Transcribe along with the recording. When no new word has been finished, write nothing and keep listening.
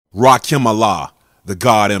Rakim Allah, the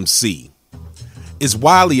God MC. It's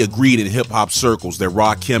widely agreed in hip-hop circles that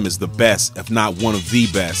Rakim is the best, if not one of the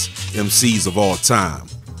best, MCs of all time.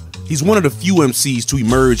 He's one of the few MCs to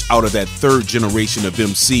emerge out of that third generation of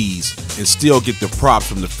MCs and still get the props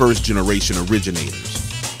from the first generation originators.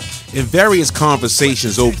 In various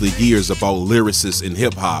conversations over the years about lyricists in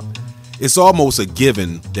hip-hop, it's almost a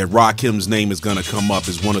given that Rakim's name is going to come up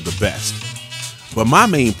as one of the best. But my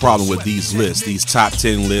main problem with these lists, these top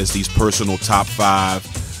 10 lists, these personal top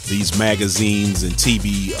 5, these magazines and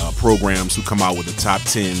TV programs who come out with the top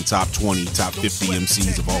 10, top 20, top 50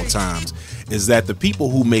 MCs of all times, is that the people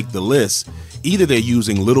who make the list, either they're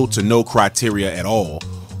using little to no criteria at all,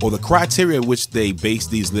 or the criteria which they base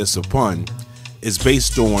these lists upon is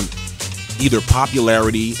based on either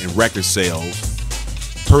popularity and record sales,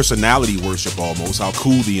 personality worship almost, how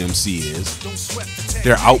cool the MC is,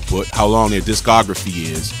 their output, how long their discography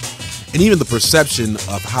is, and even the perception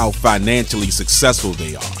of how financially successful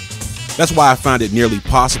they are. That's why I find it nearly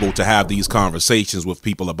possible to have these conversations with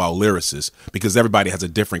people about lyricists, because everybody has a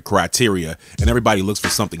different criteria and everybody looks for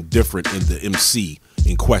something different in the MC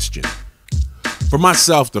in question. For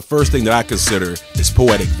myself, the first thing that I consider is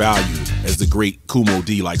poetic value, as the great Kumo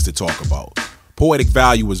D likes to talk about. Poetic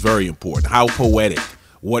value is very important. How poetic,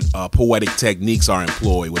 what poetic techniques are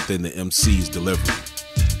employed within the MC's delivery.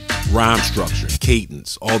 Rhyme structure,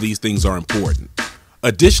 cadence, all these things are important.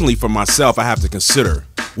 Additionally, for myself, I have to consider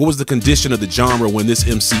what was the condition of the genre when this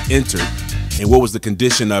MC entered, and what was the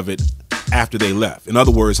condition of it after they left. In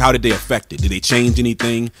other words, how did they affect it? Did they change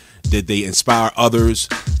anything? Did they inspire others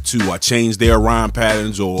to change their rhyme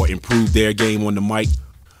patterns or improve their game on the mic?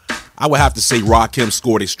 I would have to say Rakim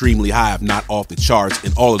scored extremely high, if not off the charts,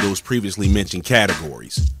 in all of those previously mentioned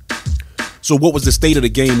categories. So what was the state of the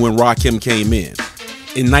game when Rakim came in?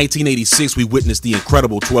 In 1986, we witnessed the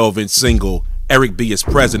incredible 12-inch single, Eric B. is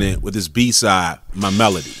President, with his B-side, My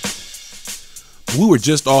Melody. We were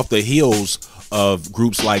just off the heels of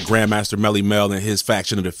groups like Grandmaster Melly Mel and his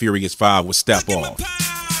faction of the Furious Five with Step Off.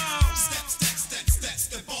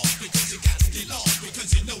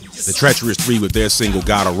 The Treacherous Three with their single,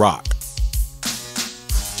 Gotta Rock.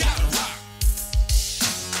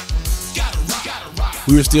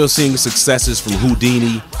 We were still seeing successes from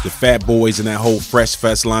Houdini, the Fat Boys, and that whole Fresh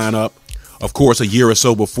Fest lineup. Of course, a year or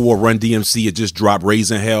so before, Run DMC had just dropped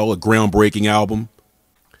Raising Hell, a groundbreaking album.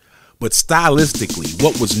 But stylistically,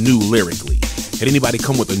 what was new lyrically? Had anybody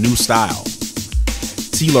come with a new style?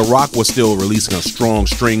 T-La Rock was still releasing a strong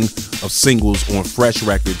string of singles on Fresh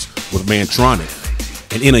Records with Mantronic.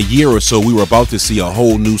 And in a year or so, we were about to see a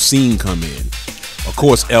whole new scene come in. Of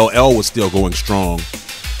course, LL was still going strong,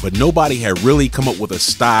 but nobody had really come up with a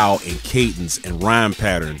style and cadence and rhyme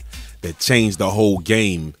pattern that changed the whole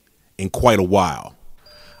game in quite a while.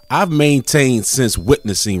 I've maintained since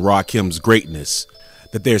witnessing Rakim's greatness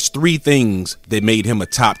that there's three things that made him a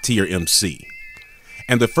top-tier MC.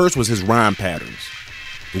 And the first was his rhyme patterns.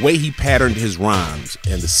 The way he patterned his rhymes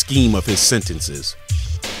and the scheme of his sentences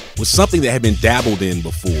was something that had been dabbled in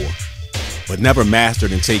before, but never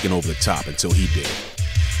mastered and taken over the top until he did.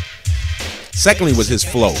 Secondly was his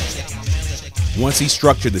flow. Once he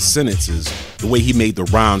structured the sentences, the way he made the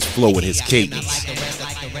rhymes flow with his cadence.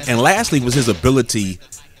 And lastly was his ability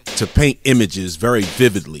to paint images very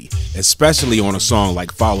vividly, especially on a song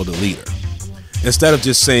like Follow the Leader. Instead of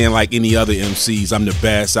just saying like any other MCs, I'm the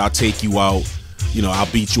best, I'll take you out,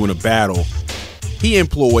 I'll beat you in a battle, he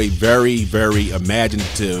employed very, very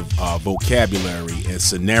imaginative vocabulary and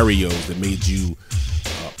scenarios that made you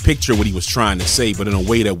picture what he was trying to say, but in a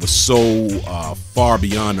way that was so far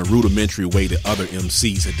beyond the rudimentary way that other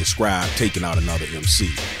MCs had described taking out another MC.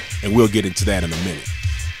 And we'll get into that in a minute.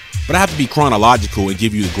 But I have to be chronological and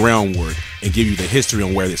give you the groundwork and give you the history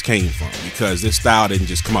on where this came from, because this style didn't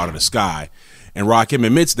just come out of the sky. And Rakim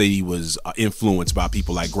admits that he was influenced by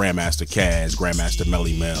people like Grandmaster Caz, Grandmaster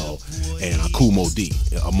Melly Mel, and Kumo D,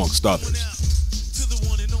 amongst others.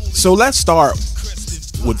 So let's start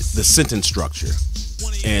with the sentence structure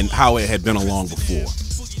and how it had been along before.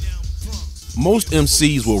 Most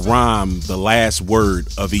MCs will rhyme the last word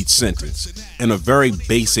of each sentence in a very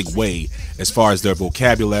basic way as far as their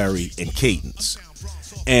vocabulary and cadence.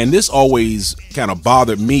 And this always kind of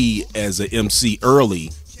bothered me as an MC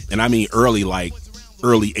early, and I mean early like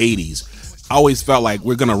early 80s. I always felt like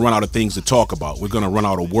we're going to run out of things to talk about. We're going to run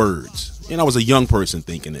out of words. And I was a young person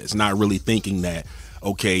thinking this, not really thinking that,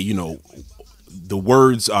 okay, the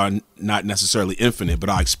words are not necessarily infinite, but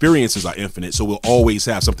our experiences are infinite, so we'll always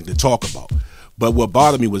have something to talk about. But what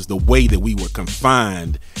bothered me was the way that we were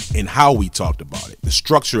confined in how we talked about it, the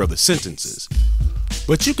structure of the sentences.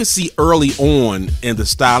 But you can see early on in the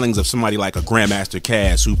stylings of somebody like a Grandmaster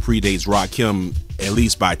Caz, who predates Rakim at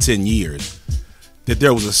least by 10 years, that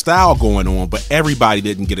there was a style going on, but everybody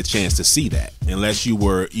didn't get a chance to see that unless you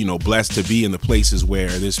were, blessed to be in the places where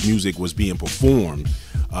this music was being performed.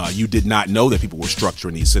 You did not know that people were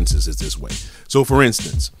structuring these sentences this way. So, for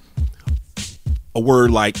instance, a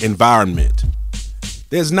word like environment.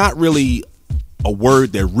 There's not really a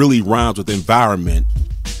word that really rhymes with environment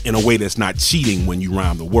in a way that's not cheating when you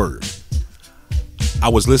rhyme the word. I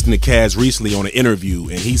was listening to Caz recently on an interview,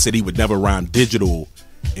 and he said he would never rhyme digital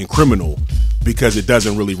and criminal because it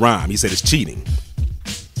doesn't really rhyme. He said it's cheating.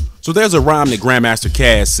 So there's a rhyme that Grandmaster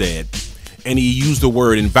Caz said, and he used the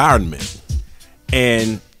word environment.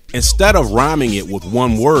 And instead of rhyming it with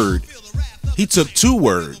one word, he took two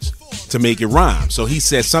words to make it rhyme. So he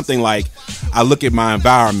said something like, I look at my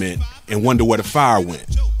environment and wonder where the fire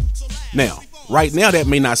went. Now, right now, that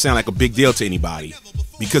may not sound like a big deal to anybody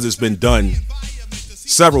because it's been done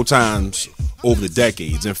several times over the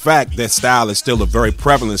decades. In fact, that style is still a very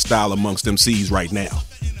prevalent style amongst MCs right now.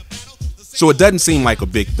 So it doesn't seem like a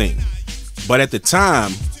big thing. But at the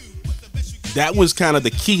time, that was kind of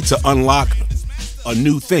the key to unlock a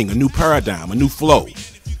new thing, a new paradigm, a new flow.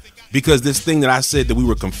 Because this thing that I said that we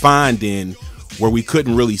were confined in, where we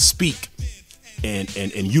couldn't really speak and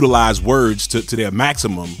utilize words to their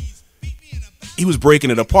maximum, he was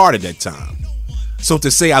breaking it apart at that time. So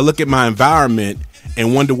to say I look at my environment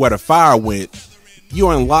and wonder where the fire went,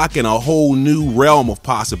 you're unlocking a whole new realm of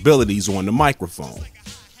possibilities on the microphone.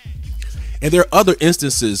 And there are other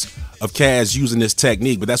instances of Caz using this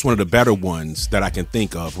technique, but that's one of the better ones that I can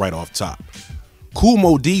think of right off top. Kool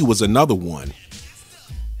Moe Dee was another one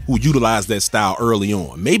who utilized that style early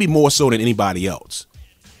on, maybe more so than anybody else.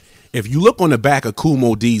 If you look on the back of Kool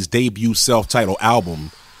Moe Dee's debut self-titled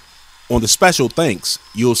album, on the special thanks,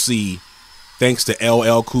 you'll see thanks to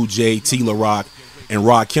LL Cool J, T La Rock, and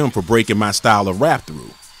Rakim for breaking my style of rap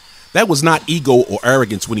through. That was not ego or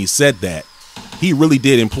arrogance when he said that. He really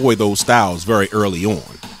did employ those styles very early on.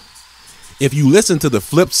 If you listen to the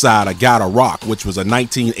flip side of Gotta Rock, which was a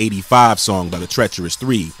 1985 song by the Treacherous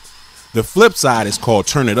Three, the flip side is called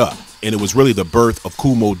Turn It Up, and it was really the birth of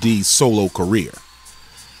Kool Moe Dee's solo career.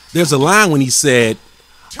 There's a line when he said,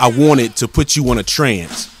 I wanted to put you on a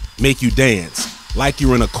trance, make you dance, like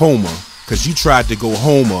you're in a coma, cause you tried to go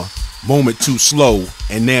home a moment too slow,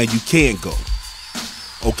 and now you can't go.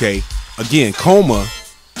 Okay, again, coma,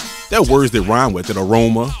 there are words that rhyme with it,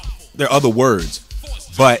 aroma, there are other words,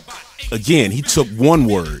 but again, he took one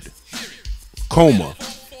word, coma,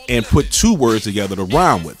 and put two words together to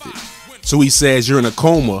rhyme with it. So he says you're in a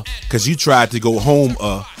coma because you tried to go home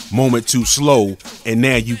a moment too slow and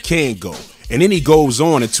now you can't go. And then he goes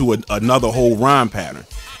on into another whole rhyme pattern.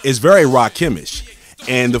 It's very Rakimish.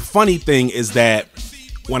 And the funny thing is that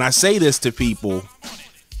when I say this to people,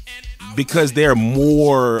 because they're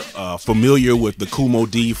more familiar with the Kool Moe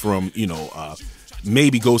Dee from,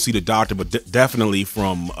 maybe Go See the Doctor, but definitely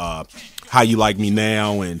from How You Like Me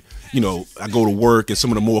Now, and I Go to Work, and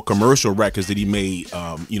some of the more commercial records that he made,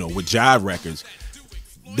 with Jive Records.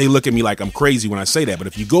 They look at me like I'm crazy when I say that. But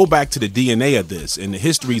if you go back to the DNA of this, and the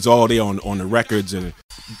history's all there on the records, and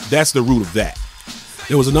that's the root of that.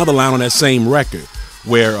 There was another line on that same record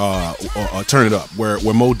where Turn It Up, where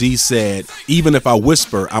Moe Dee said, even if I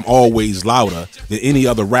whisper, I'm always louder than any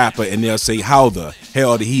other rapper, and they'll say, how the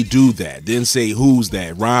hell did he do that? Then say, who's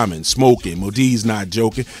that? Rhyming, smoking, Moe Dee's not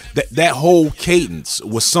joking. That whole cadence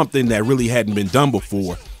was something that really hadn't been done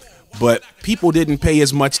before, but people didn't pay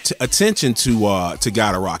as much attention to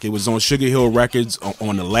Gotta Rock. It was on Sugar Hill Records,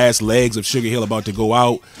 on the last legs of Sugar Hill about to go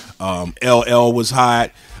out. LL was hot.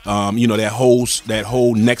 That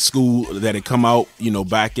whole next school that had come out,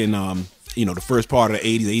 back in, the first part of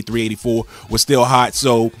the 80s, 83, 84 was still hot.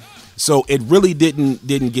 So it really didn't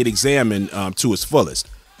get examined to its fullest.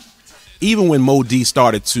 Even when Moe Dee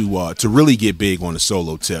started to really get big on the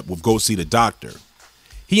solo tip with Go See the Doctor,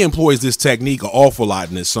 he employs this technique an awful lot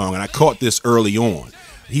in this song, and I caught this early on.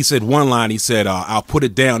 He said one line, he said, I'll put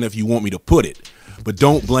it down if you want me to put it, but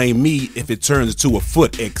don't blame me if it turns into a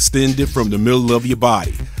foot extended from the middle of your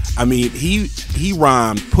body. I mean, he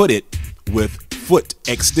rhymed put it with foot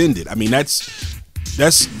extended. I mean, that's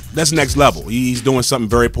next level. He's doing something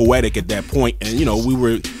very poetic at that point. And we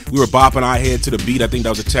were bopping our head to the beat. I think that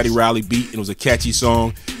was a Teddy Riley beat, and it was a catchy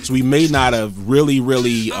song. So we may not have really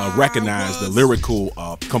recognized the lyrical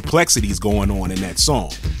complexities going on in that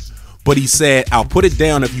song. But he said, I'll put it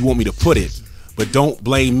down if you want me to put it, but don't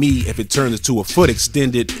blame me if it turns into a foot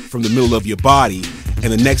extended from the middle of your body.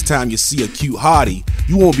 And the next time you see a cute hottie,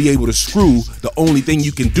 you won't be able to screw. The only thing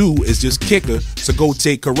you can do is just kick her, so go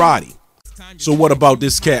take karate. So what about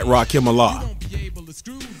this cat, Rakim Allah?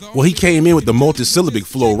 Well, he came in with the multisyllabic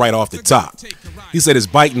flow right off the top. He said it's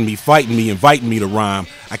biting me, fighting me, inviting me to rhyme.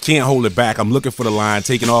 I can't hold it back. I'm looking for the line,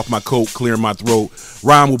 taking off my coat, clearing my throat.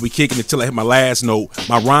 Rhyme will be kicking until I hit my last note.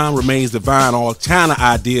 My rhyme remains divine. All kind of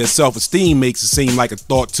ideas. Self-esteem makes it seem like a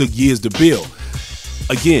thought took years to build.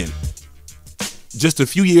 Again, just a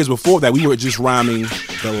few years before that, we were just rhyming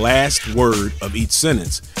the last word of each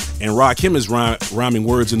sentence. And Rakim is rhyming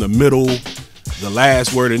words in the middle, the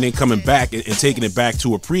last word, and then coming back and taking it back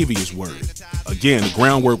to a previous word. Again, the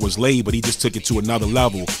groundwork was laid, but he just took it to another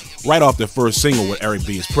level right off the first single with Eric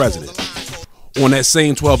B as president. On that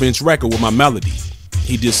same 12-inch record with My Melody,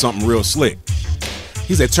 he did something real slick.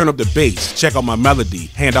 He said, turn up the bass, check out my melody,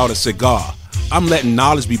 hand out a cigar. I'm letting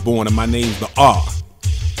knowledge be born and my name's the R.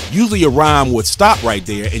 Usually your rhyme would stop right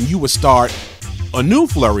there and you would start a new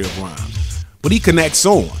flurry of rhymes. But he connects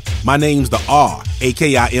on. My name's the R,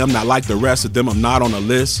 A-K-I-M, not like the rest of them, I'm not on the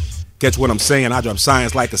list. Catch what I'm saying, I drop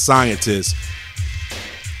science like a scientist.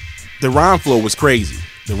 The rhyme flow was crazy.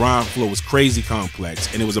 The rhyme flow was crazy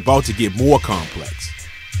complex, and it was about to get more complex.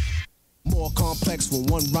 More complex from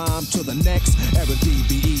one rhyme to the next. Eric B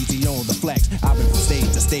be easy on the flex. I've been from stage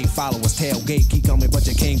to stage, followers tailgate. Keep coming, but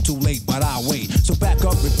you came too late, but I'll wait. So back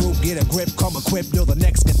up, regroup, get a grip, come equipped. You're the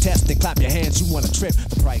next contestant, clap your hands, you want a trip.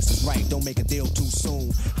 The price is right, don't make a deal too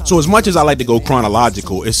soon. So as much as I like to go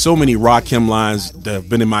chronological, it's so many Rakim lines that have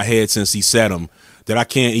been in my head since he said them that I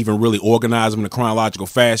can't even really organize them in a chronological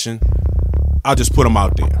fashion. I'll just put them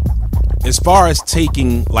out there. As far as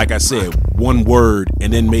taking, like I said, one word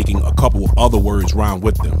and then making a couple of other words rhyme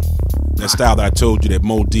with them, that style that I told you that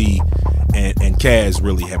Mo D and Kaz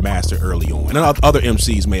really had mastered early on, and other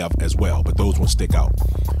MCs may have as well, but those ones stick out.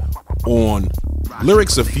 On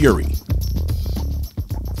Lyrics of Fury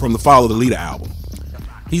from the Follow the Leader album,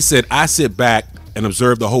 he said, I sit back and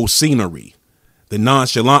observe the whole scenery, then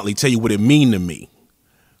nonchalantly tell you what it mean to me,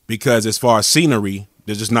 because as far as scenery,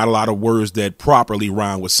 there's just not a lot of words that properly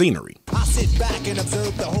rhyme with scenery. I sit back and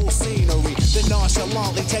observe the whole scenery, then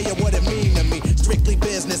nonchalantly tell you what it mean to me. Strictly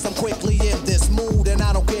business, I'm quickly in this mood, and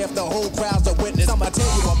I don't care if the whole crowd's a witness. I'ma tear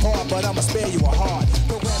you apart, but I'ma spare you a heart.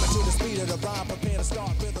 Program it to the speed of the rhyme, prepare to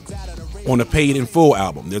start rhythms out of the ring. On the Paid in Full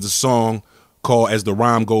album, there's a song called As the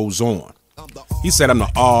Rhyme Goes On. He said, I'm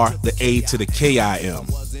the R, the A to the K-I-M.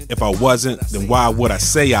 If I wasn't, then why would I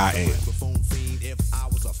say I am?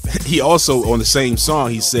 He also, on the same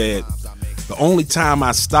song, he said, the only time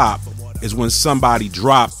I stop is when somebody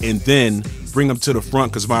drop and then bring them to the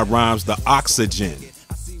front because my rhyme's the oxygen.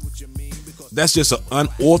 That's just an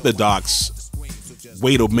unorthodox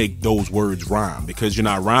way to make those words rhyme, because you're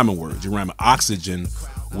not rhyming words. You're rhyming oxygen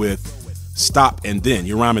with stop and then.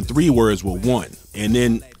 You're rhyming three words with one. And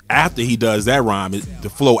then after he does that rhyme, the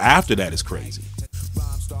flow after that is crazy.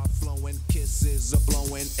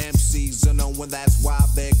 MCs are knowing that's why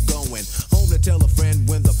they're going home to tell a friend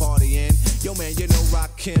when the party end. Yo man, you know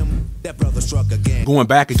Rakim, that brother struck again. Going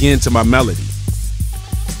back again to My Melody.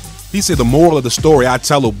 He said the moral of the story I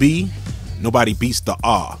tell will be, nobody beats the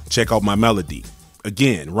R. Check out My Melody.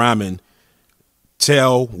 Again, rhyming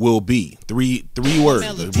tell will be. Three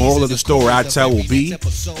words. The moral of the story I tell will be,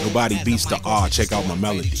 nobody beats the R. Check out My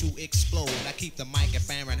Melody. I keep the mic at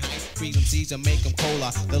Fahrenheit, freeze them seeds and make them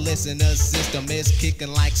cola. The listener system is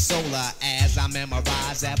kicking like solar as I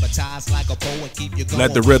memorize, advertise like a poet, keep you going.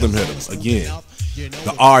 Let the rhythm hit them. Again,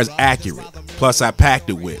 the R is accurate. Plus I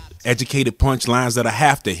packed it with educated punchlines that I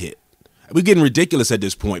have to hit. We're getting ridiculous at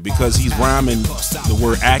this point because he's rhyming the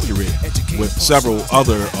word accurate with several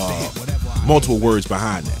other multiple words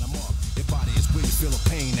behind that. Your body is where you feel a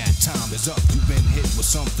pain, that time is up. You've been hit with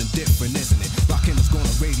something different, isn't it? Rakim is gonna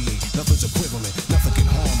radiate, nothing's equivalent, nothing can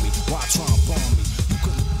harm me. Why try and bomb me? You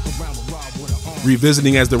couldn't look around with Rob with an arm.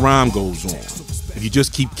 Revisiting as the rhyme goes on. If you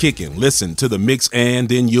just keep kicking, listen to the mix and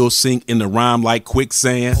then you'll sink in the rhyme like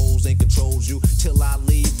quicksand. And controls you till I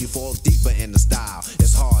leave, you fall deeper in the style.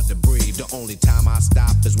 It's hard to breathe. The only time I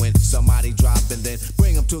stop is when somebody drop and then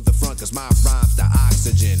bring them to the front, cause my rhyme's the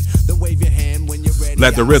oxygen. Then wave your hand when you're ready.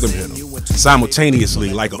 Let the rhythm hit them.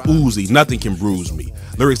 Simultaneously, like a Uzi, nothing can bruise me.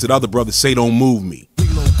 Lyrics that other brothers say don't move me.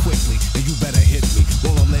 Reload quickly, and you better hit me.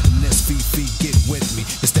 While I'm letting this feet get with me.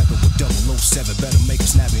 And stepping with 007, better make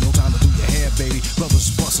it snappy. No time to do your hair, baby.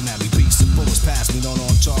 Brothers busting at me, beats and bullets past me, not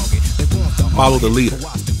on target. They want the Follow the leader.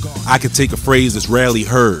 I can take a phrase that's rarely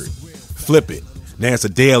heard, flip it. Now it's a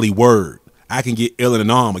daily word. I can get ill in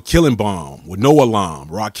an arm, a killing bomb with no alarm.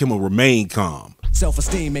 Rakim will remain calm.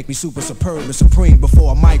 Self-esteem make me super superb and supreme.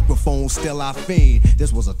 Before a microphone, still I fiend.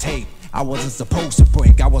 This was a tape I wasn't supposed to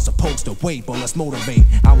break. I was supposed to wait, but let's motivate.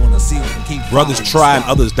 I wanna see what can keep. Brothers try and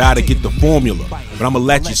others die to get the formula, but I'ma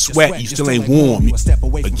let you sweat, you still ain't warm.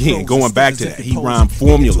 Again, going back to that, he rhymed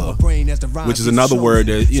formula, which is another word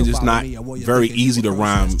that is just not very easy to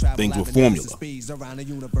rhyme things with formula.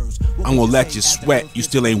 I'm gonna let you sweat, you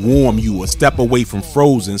still ain't warm. You a step away from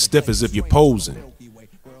frozen, stiff as if you're posing.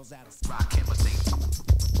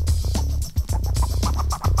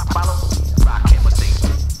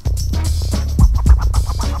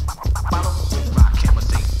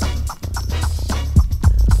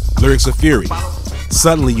 Lyrics of fury.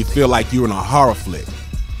 Suddenly you feel like you're in a horror flick.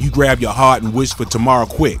 You grab your heart and wish for tomorrow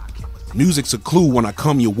quick. Music's a clue when I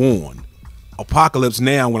come you warn. Apocalypse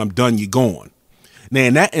now, when I'm done you gone. Now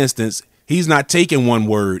in that instance, he's not taking one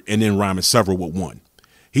word and then rhyming several with one.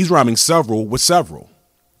 He's rhyming several with several.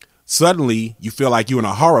 Suddenly you feel like you're in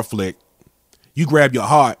a horror flick. You grab your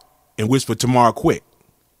heart and wish for tomorrow quick.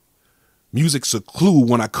 Music's a clue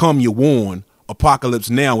when I come you warn.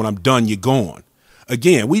 Apocalypse now, when I'm done you gone.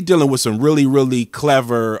 Again, we dealing with some really, really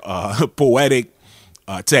clever, poetic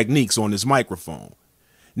techniques on this microphone.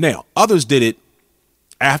 Now, others did it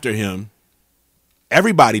after him.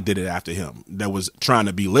 Everybody did it after him that was trying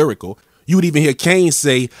to be lyrical. You would even hear Kane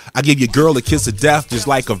say, I give your girl a kiss of death just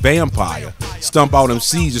like a vampire. Stump out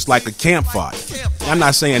MCs just like a campfire. I'm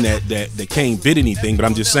not saying that Kane did anything, but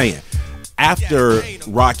I'm just saying, after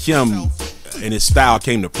Rakim and his style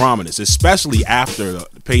came to prominence, especially after the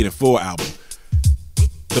Paid in Full album,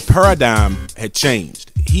 the paradigm had changed.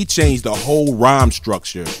 He changed the whole rhyme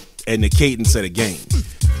structure and the cadence of the game.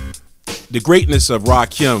 The greatness of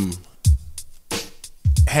Rakim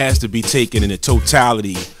has to be taken in the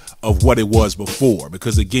totality of what it was before,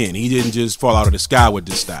 because again, he didn't just fall out of the sky with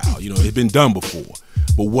this style. You know, it had been done before.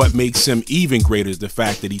 But what makes him even greater is the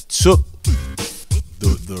fact that he took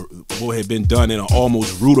the what had been done in an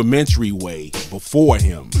almost rudimentary way before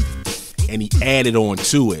him, and he added on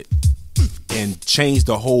to it and changed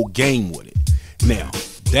the whole game with it. Now,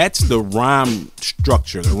 that's the rhyme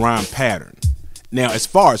structure, the rhyme pattern. Now, as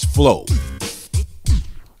far as flow,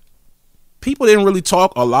 people didn't really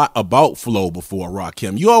talk a lot about flow before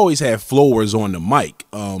Rakim. You always had flowers on the mic.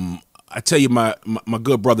 I tell you, my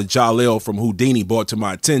good brother Jalil from Houdini brought to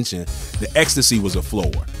my attention that Ecstasy was a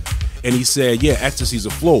flower. And he said, yeah, Ecstasy's a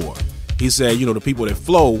flower. He said, you know, the people that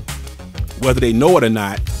flow, whether they know it or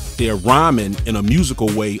not, they're rhyming in a musical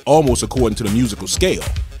way, almost according to the musical scale.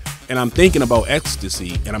 And I'm thinking about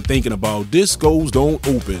Ecstasy, and I'm thinking about discos don't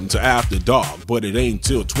open till after dark, but it ain't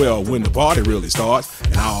till 12 when the party really starts,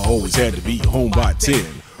 and I always had to be home by 10,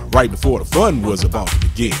 right before the fun was about to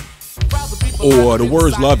begin. Or the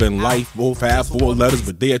words love and life both have 4 letters,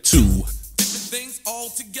 but they're 2. Things all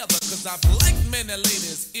together, 'cause I've liked many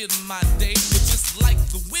ladies in my day, but just like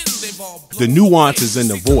the wind, they've all blown. The nuances in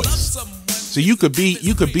the voice. So you could be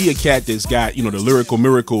a cat that's got, you know, the lyrical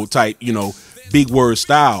miracle type, you know, big word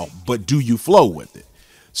style, but do you flow with it?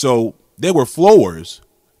 So there were flowers,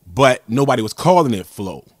 but nobody was calling it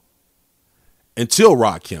flow until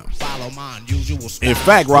Rakim. In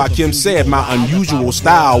fact, Rakim said, my unusual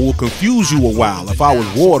style will confuse you a while. If I was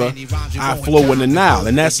water, I flow in the Nile.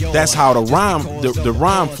 And that's how the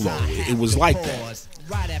rhyme flow. It was like that.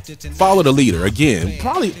 Follow the Leader, again,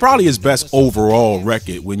 probably his best overall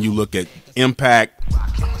record when you look at impact.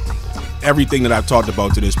 Everything that I've talked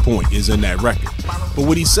about to this point is in that record. But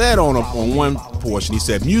what he said on one portion, he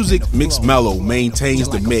said, music mixed mellow maintains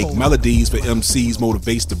the make, melodies for MCs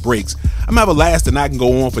motivates the breaks. I'm everlasting, I can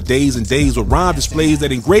go on for days and days with rhyme displays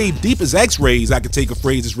that engrave deep as x-rays. I can take a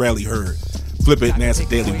phrase that's rarely heard, flip it and that's a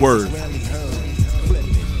daily word.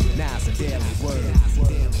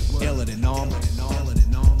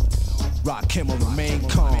 Rakim will remain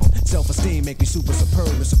calm. Self-esteem make me super superb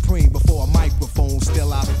and supreme. Before a microphone,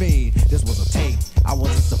 still I fiend. This was a tape I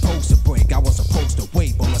wasn't supposed to break. I was supposed to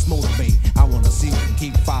wait, but let's motivate. I wanna see what can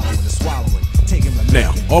keep following and swallowing. Taking the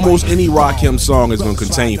now, almost any Rakim song is gonna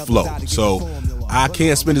contain flow. So I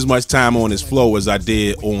can't spend as much time on his flow as I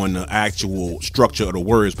did on the actual structure of the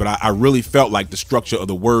words, but I really felt like the structure of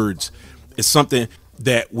the words is something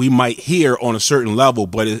that we might hear on a certain level,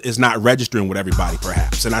 but it's not registering with everybody,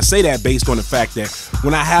 perhaps. And I say that based on the fact that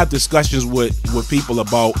when I have discussions with people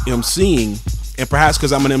about MCing, and perhaps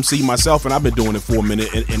because I'm an MC myself and I've been doing it for a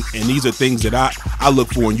minute, and these are things that I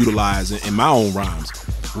look for and utilize in my own rhymes.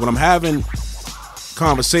 When I'm having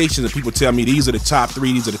conversations and people tell me these are the top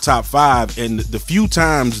 3, these are the top 5, and the few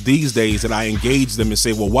times these days that I engage them and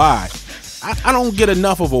say, well, why? I don't get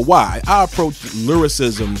enough of a why. I approach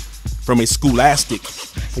lyricism from a scholastic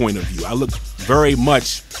point of view. I look very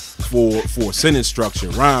much for sentence structure,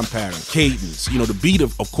 rhyme pattern, cadence. You know, the beat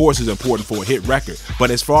of course is important for a hit record, but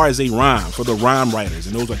as far as a rhyme, for the rhyme writers,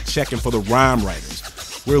 and those are checking for the rhyme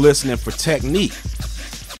writers, we're listening for technique.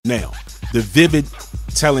 Now, the vivid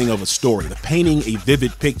telling of a story, the painting a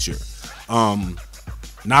vivid picture.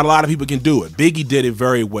 Not a lot of people can do it. Biggie did it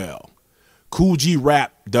very well. Kool G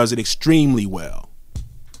Rap does it extremely well.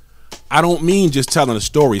 I don't mean just telling a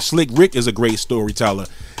story. Slick Rick is a great storyteller,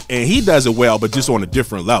 and he does it well, but just on a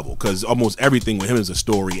different level, because almost everything with him is a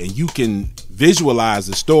story, and you can visualize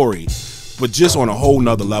the story, but just on a whole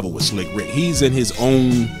nother level with Slick Rick. He's in his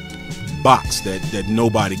own box that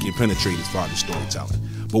nobody can penetrate as far as storytelling.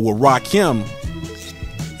 But with Rakim,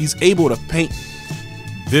 he's able to paint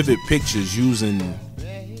vivid pictures using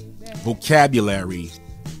vocabulary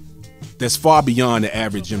that's far beyond the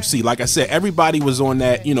average MC. Like I said, everybody was on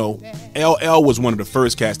that, you know, LL was one of the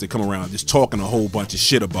first cats to come around just talking a whole bunch of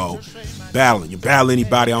shit about battling. You battle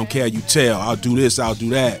anybody, I don't care, you tell. I'll do this, I'll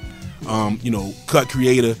do that. You know, cut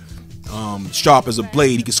creator, sharp as a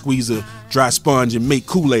blade, he can squeeze a dry sponge and make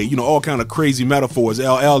Kool-Aid. You know, all kind of crazy metaphors.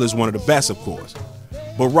 LL is one of the best, of course.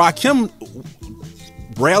 But Rakim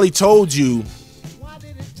rarely told you,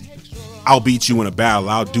 I'll beat you in a battle,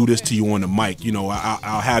 I'll do this to you on the mic, you know,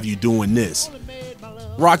 I'll have you doing this.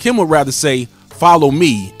 Rakim would rather say, follow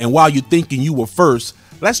me, and while you're thinking you were first,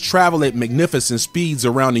 let's travel at magnificent speeds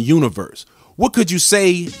around the universe. What could you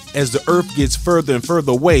say as the earth gets further and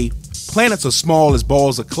further away? Planets are small as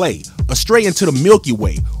balls of clay, astray into the Milky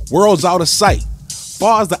Way, worlds out of sight.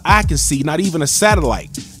 Far as the eye can see, not even a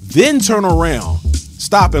satellite. Then turn around,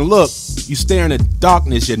 stop and look, you stare in the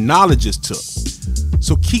darkness your knowledge just took.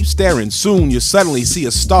 So keep staring, soon you'll suddenly see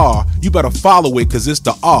a star. You better follow it, cause it's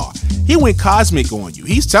the R. He went cosmic on you.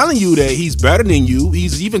 He's telling you that he's better than you.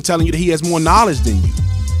 He's even telling you that he has more knowledge than you.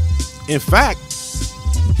 In fact,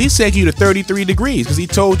 he's taking you to 33 degrees because he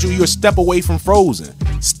told you you're a step away from frozen.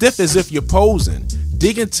 Stiff as if you're posing.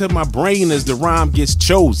 Dig into my brain as the rhyme gets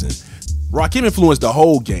chosen. Rakim influenced the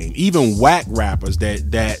whole game. Even whack rappers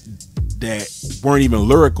that weren't even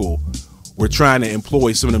lyrical were trying to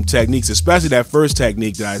employ some of them techniques, especially that first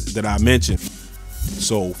technique that I mentioned.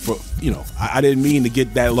 So, for I didn't mean to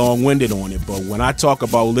get that long-winded on it, but when I talk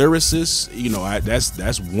about lyricists,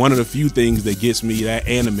 that's one of the few things that gets me that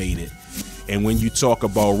animated. And when you talk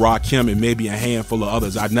about Rakim and maybe a handful of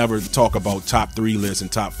others, I never talk about top 3 lists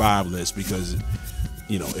and top 5 lists because,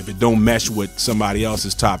 if it don't mesh with somebody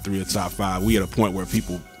else's top 3 or top 5, we at a point where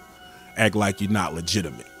people act like you're not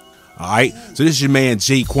legitimate. All right, so this is your man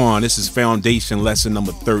J-Quan. This is Foundation lesson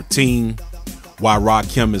number 13. Why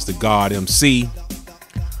Rakim is the God MC.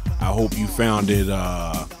 I hope you found it,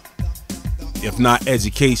 if not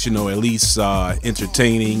educational, at least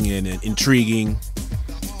entertaining and intriguing.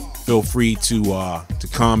 Feel free to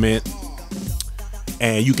comment,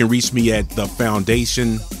 and you can reach me at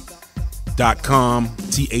thefoundation.com,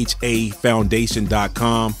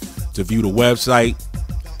 THAFoundation.com to view the website.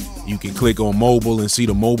 You can click on mobile and see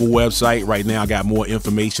the mobile website. Right now, I got more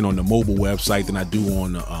information on the mobile website than I do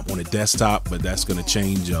on the desktop, but that's going to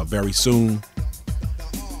change very soon.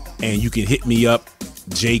 And you can hit me up,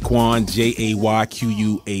 Jayquan, JAYQUAN,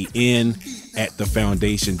 at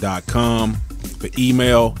thefoundation.com for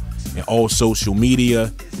email, and all social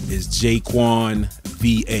media is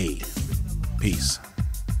JayquanVA. Peace.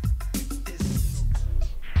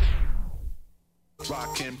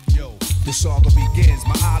 Rakim, yo. The saga begins,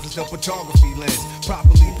 my eyes is the photography lens.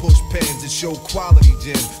 Properly push pens and show quality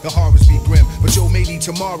gems. The harvest be grim, but yo, maybe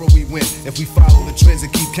tomorrow we win. If we follow the trends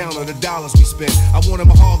and keep count of the dollars we spend. I want a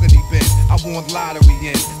mahogany bin, I want lottery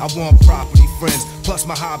in. I want property friends, plus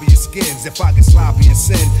my hobby is skins. If I get sloppy and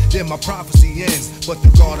sin, then my prophecy ends. But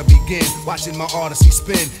the gotta begin, watching my odyssey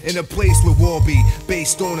spin. In a place where war be,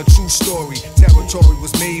 based on a true story. Territory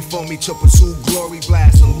was made for me to pursue glory.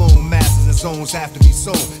 Blast alone, masses and zones have to be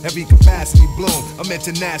sown. Every capacity blown, I'm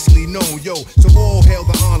internationally known, yo. So all hail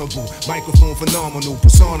the honorable, microphone phenomenal,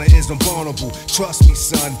 persona is invulnerable. Trust me,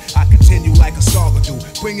 son, I continue like a saga do,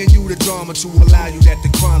 bringing you the drama to allow you that the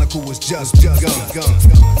chronicle was just begun.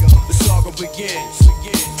 The saga begins.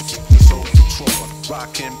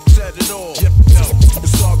 Rakim said it all. Yep, no. The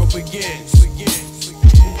saga begins.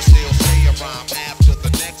 Still say a rhyme after the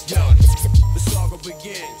next one. The saga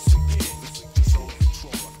begins.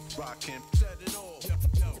 Rakim.